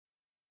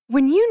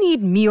When you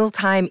need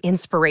mealtime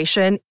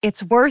inspiration,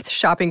 it's worth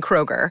shopping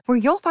Kroger, where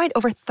you'll find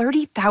over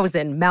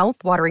 30,000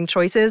 mouth-watering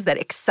choices that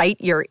excite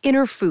your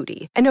inner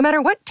foodie. And no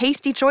matter what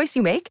tasty choice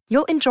you make,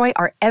 you'll enjoy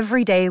our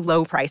everyday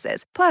low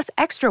prices, plus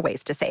extra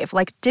ways to save,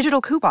 like digital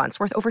coupons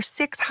worth over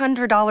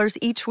 $600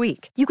 each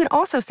week. You can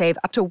also save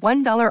up to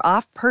 $1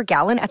 off per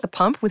gallon at the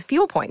pump with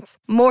fuel points.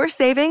 More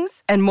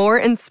savings and more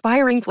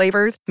inspiring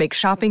flavors make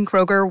shopping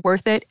Kroger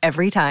worth it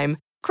every time.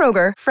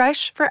 Kroger,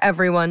 fresh for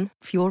everyone.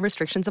 Fuel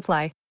restrictions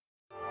apply.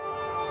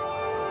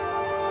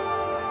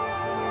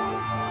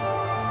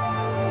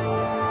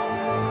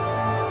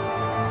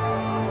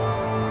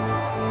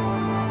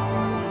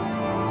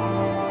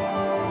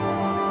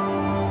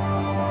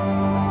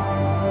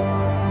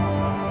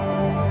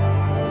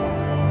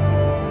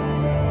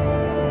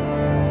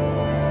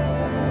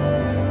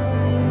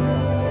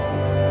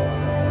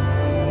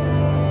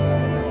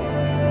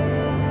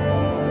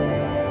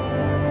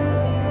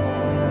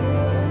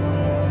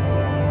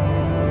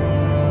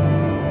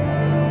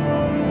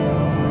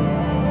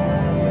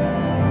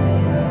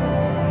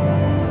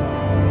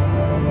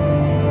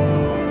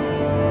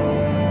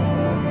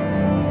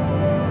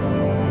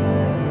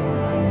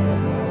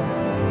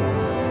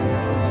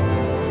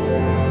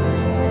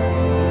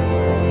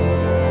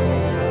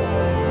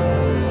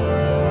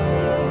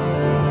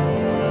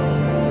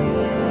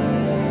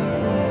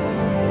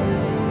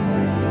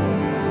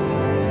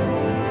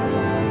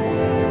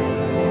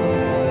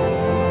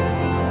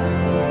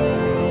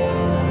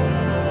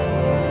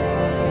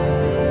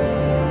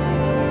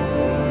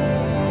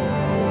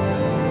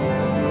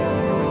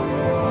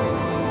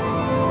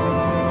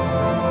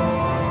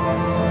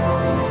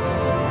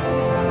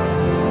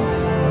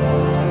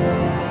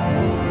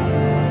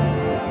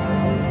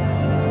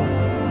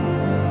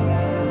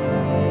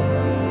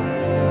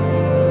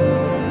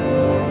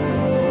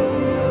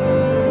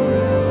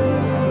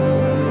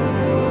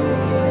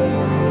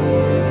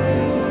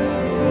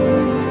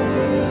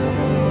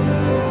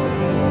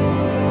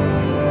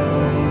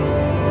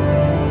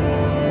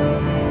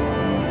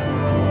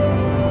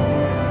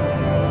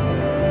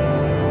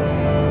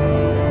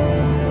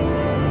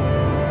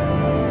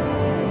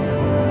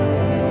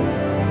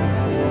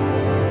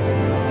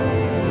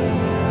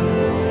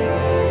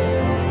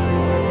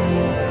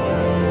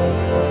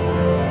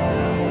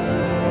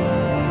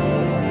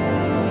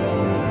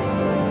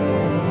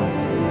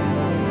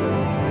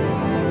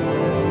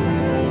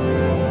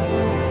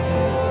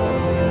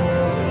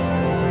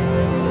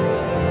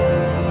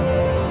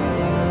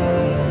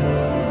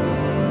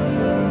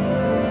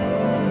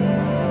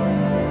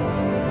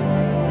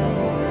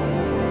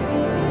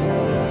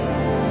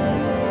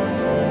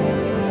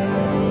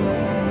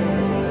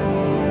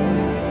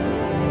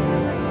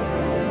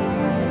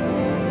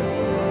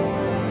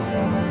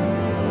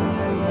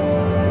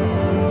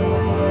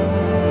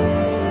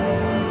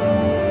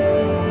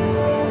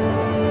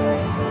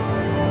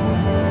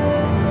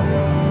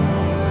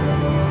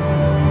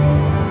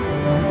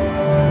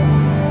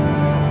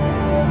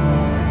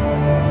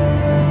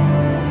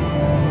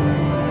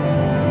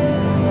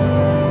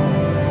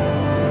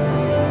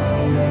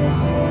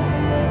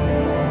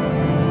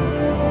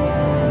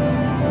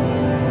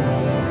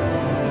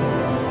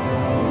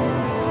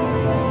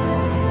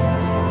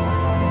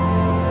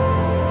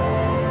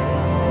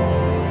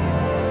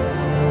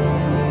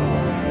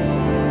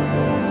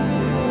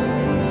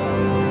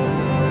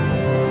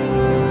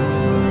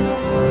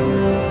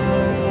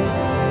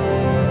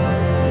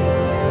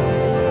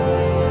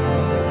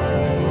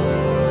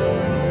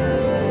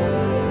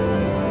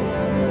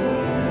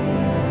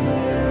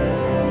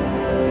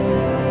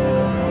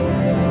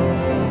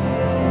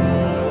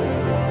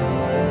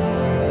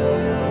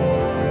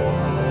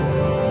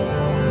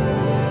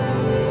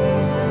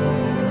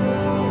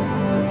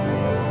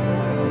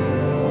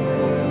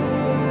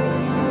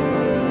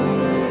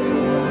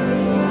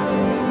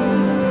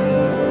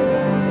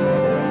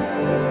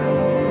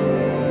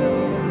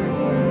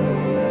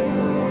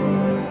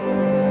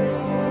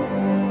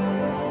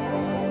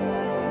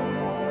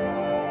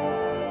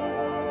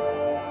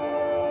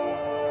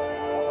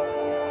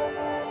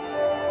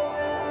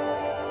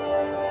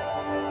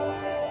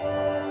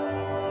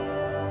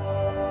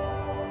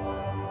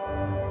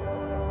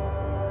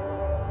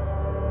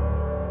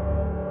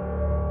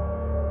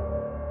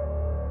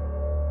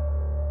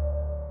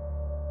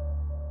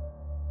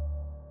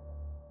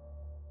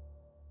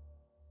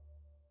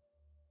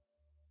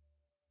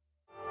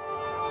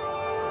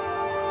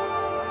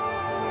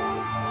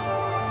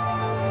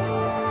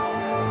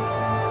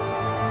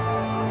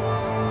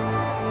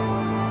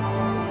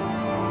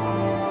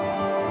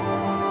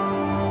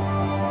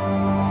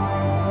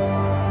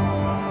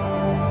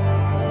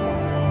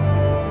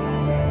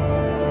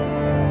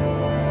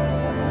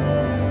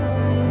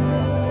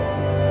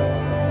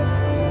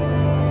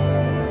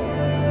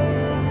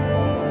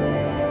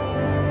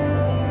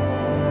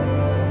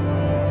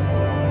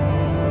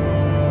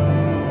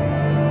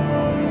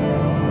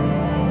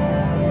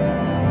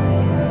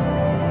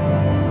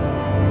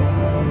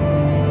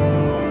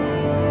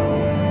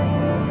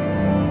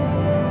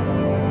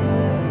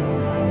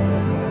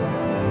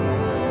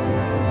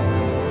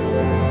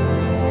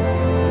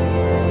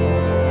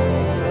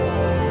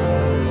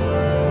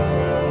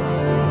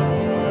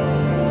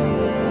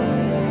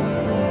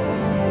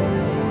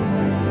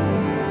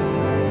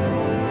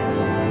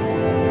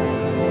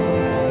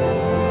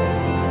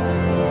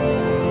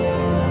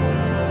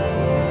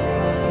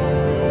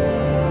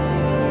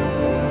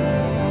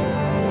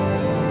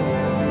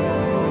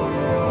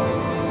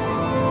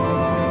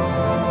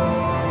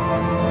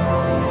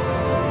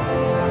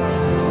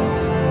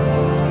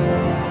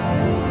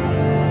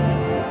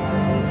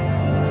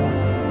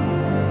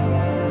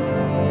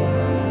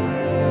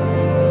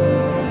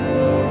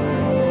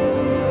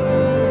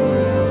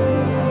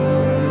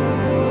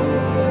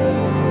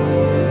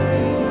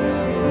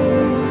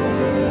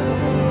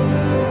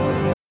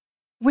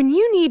 When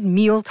you need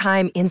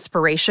mealtime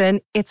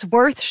inspiration, it's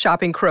worth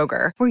shopping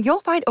Kroger, where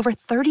you'll find over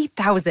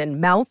 30,000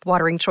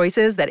 mouth-watering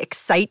choices that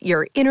excite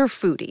your inner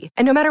foodie.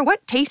 And no matter what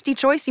tasty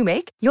choice you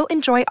make, you'll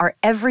enjoy our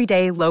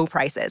everyday low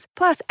prices,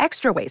 plus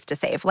extra ways to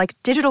save, like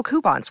digital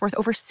coupons worth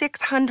over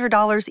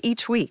 $600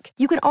 each week.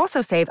 You can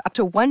also save up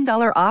to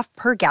 $1 off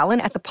per gallon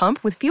at the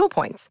pump with fuel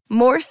points.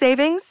 More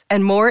savings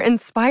and more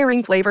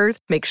inspiring flavors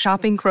make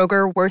shopping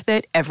Kroger worth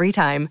it every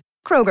time.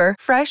 Kroger,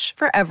 fresh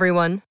for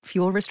everyone.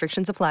 Fuel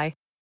restrictions apply.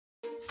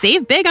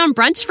 Save big on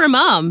brunch for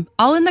mom,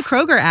 all in the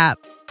Kroger app.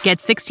 Get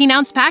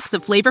 16-ounce packs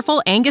of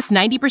flavorful Angus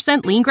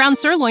 90% lean ground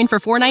sirloin for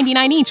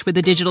 $4.99 each with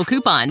a digital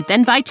coupon.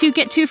 Then buy 2,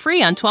 get 2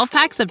 free on 12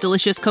 packs of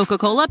delicious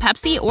Coca-Cola,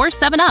 Pepsi, or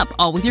 7-Up,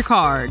 all with your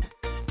card.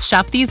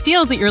 Shop these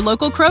deals at your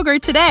local Kroger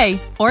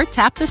today, or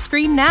tap the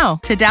screen now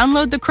to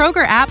download the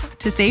Kroger app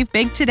to save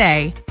big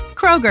today.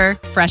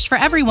 Kroger, fresh for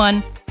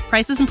everyone.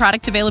 Prices and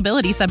product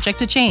availability subject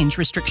to change.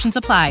 Restrictions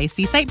apply.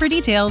 See site for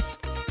details.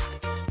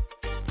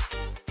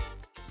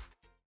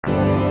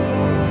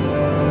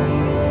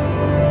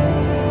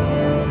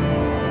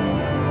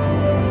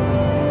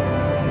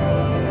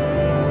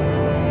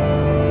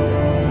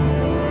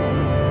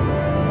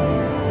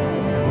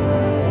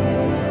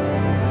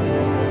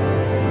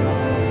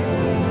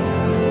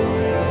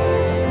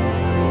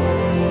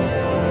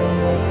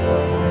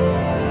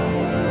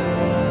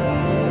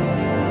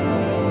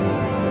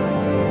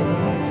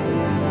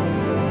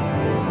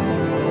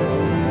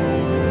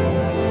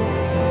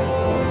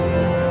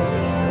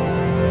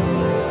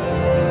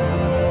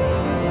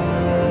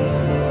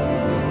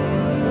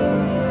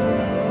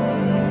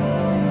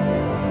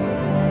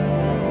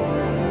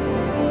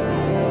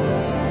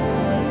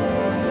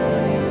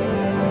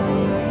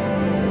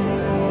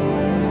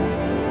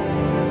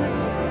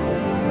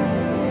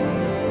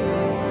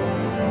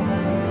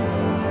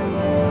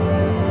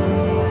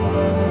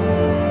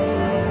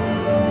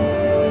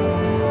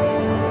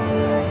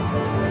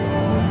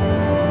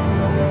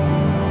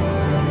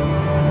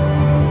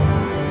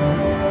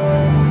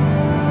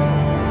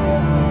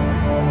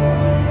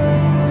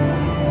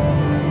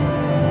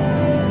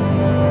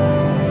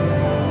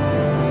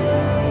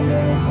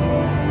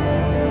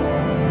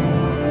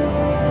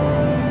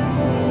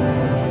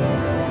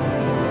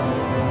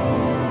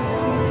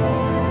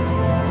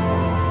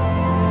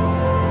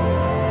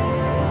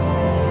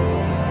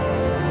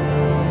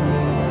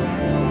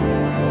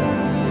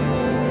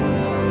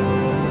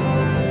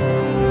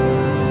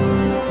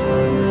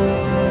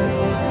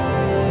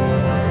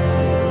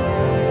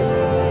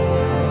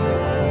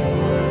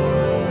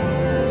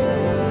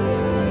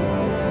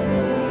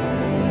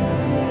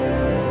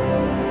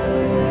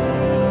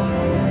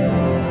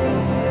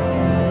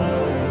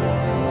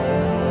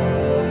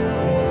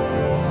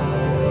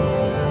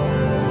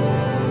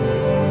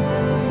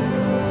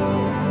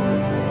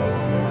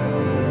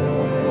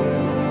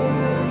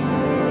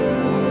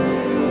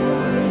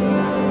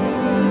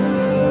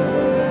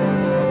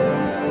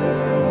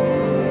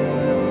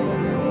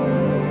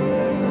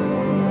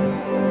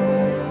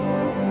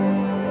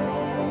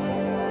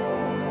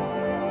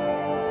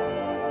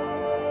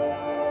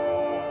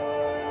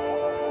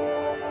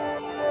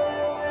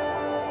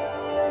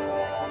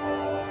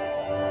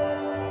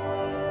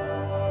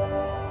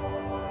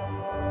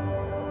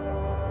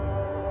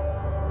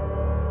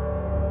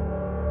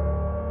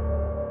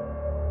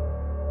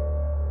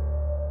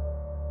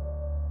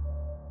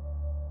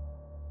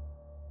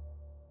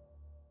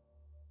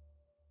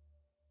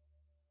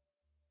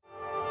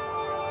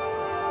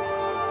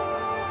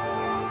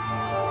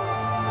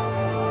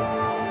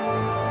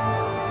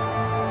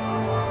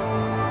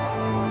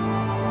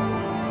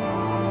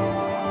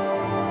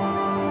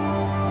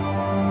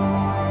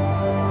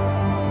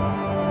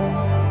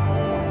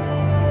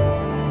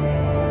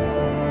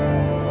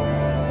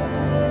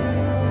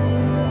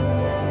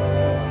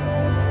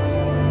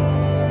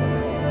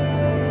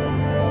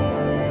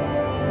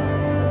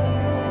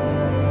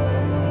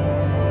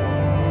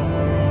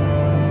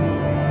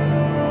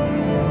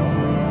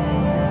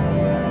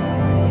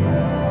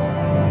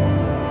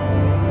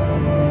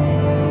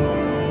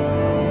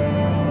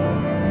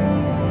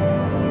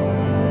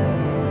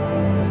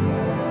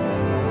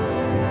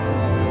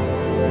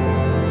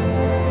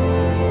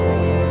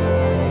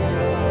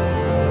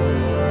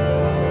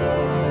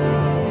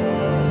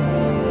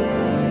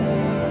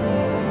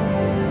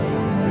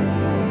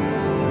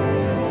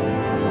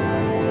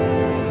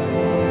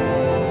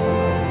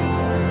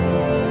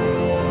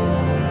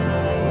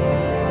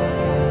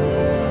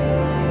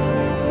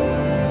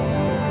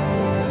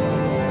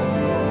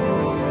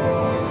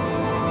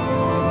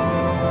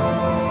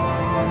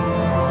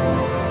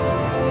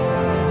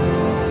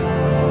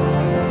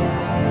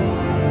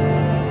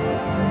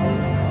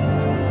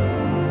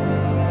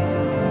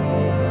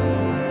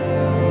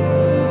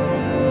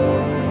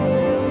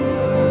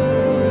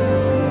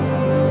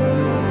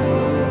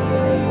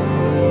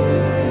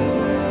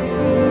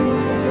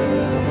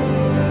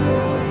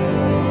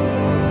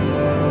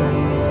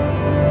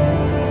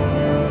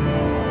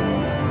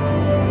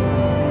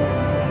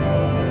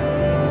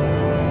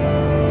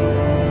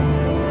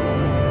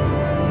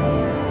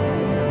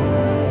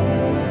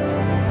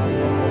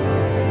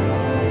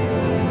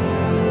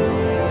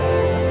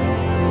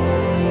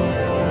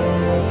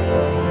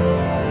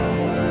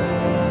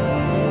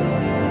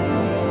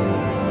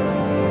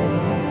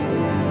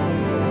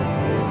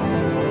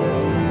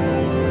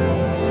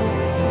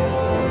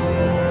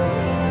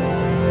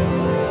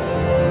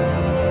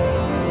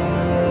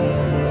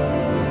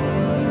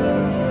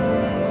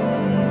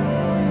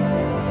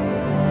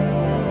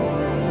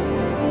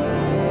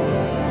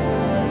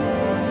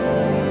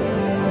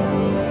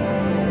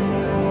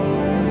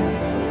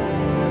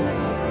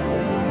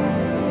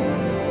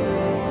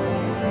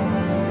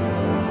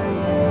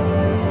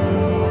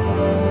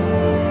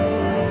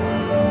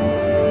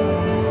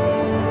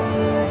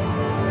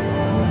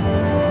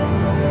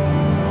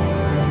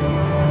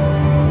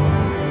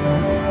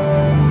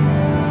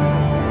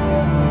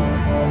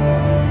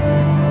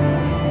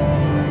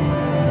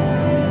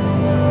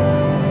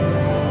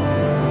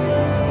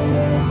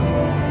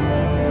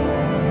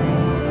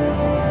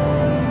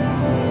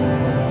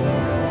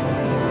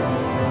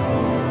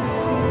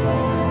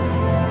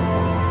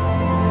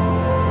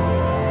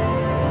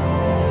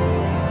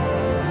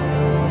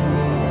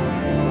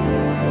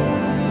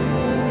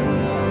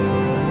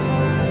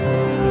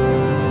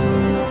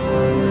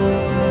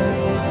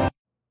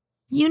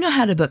 You know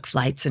how to book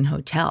flights and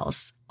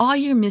hotels. All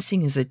you're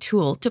missing is a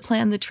tool to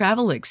plan the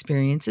travel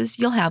experiences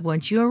you'll have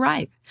once you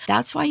arrive.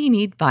 That's why you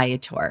need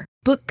Viator.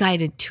 Book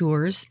guided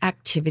tours,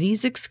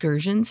 activities,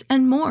 excursions,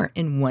 and more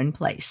in one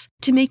place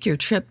to make your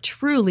trip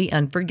truly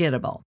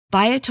unforgettable.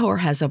 Viator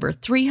has over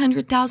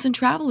 300,000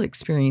 travel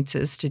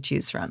experiences to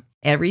choose from.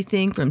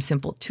 Everything from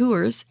simple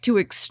tours to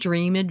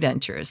extreme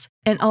adventures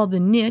and all the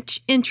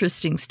niche,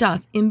 interesting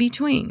stuff in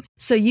between.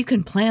 So you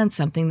can plan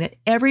something that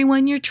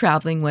everyone you're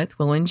traveling with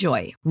will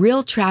enjoy.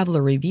 Real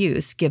traveler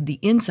reviews give the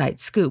inside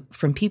scoop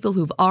from people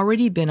who've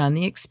already been on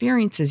the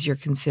experiences you're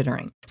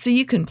considering. So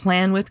you can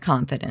plan with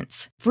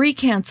confidence. Free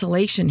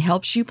cancellation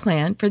helps you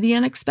plan for the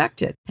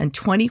unexpected. And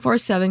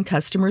 24/7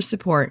 customer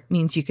support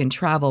means you can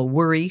travel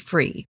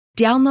worry-free.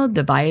 Download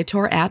the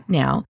Viator app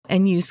now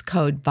and use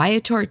code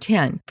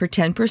Viator10 for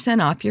 10%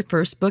 off your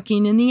first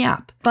booking in the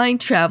app. Find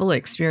travel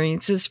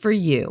experiences for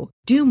you.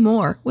 Do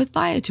more with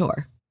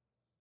Viator.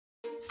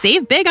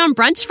 Save big on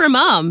brunch for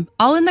mom,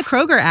 all in the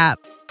Kroger app.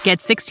 Get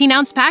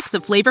 16-ounce packs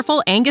of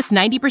flavorful Angus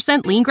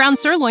 90% lean ground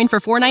sirloin for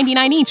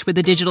 $4.99 each with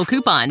a digital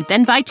coupon.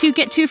 Then buy 2,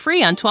 get 2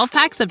 free on 12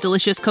 packs of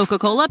delicious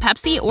Coca-Cola,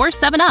 Pepsi, or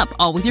 7-Up,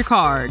 all with your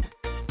card.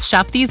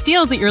 Shop these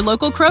deals at your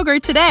local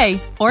Kroger today,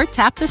 or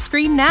tap the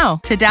screen now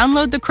to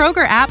download the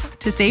Kroger app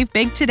to save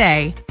big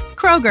today.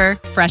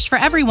 Kroger, fresh for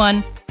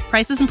everyone.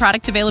 Prices and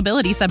product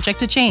availability subject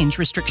to change.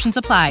 Restrictions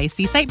apply.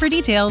 See site for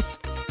details.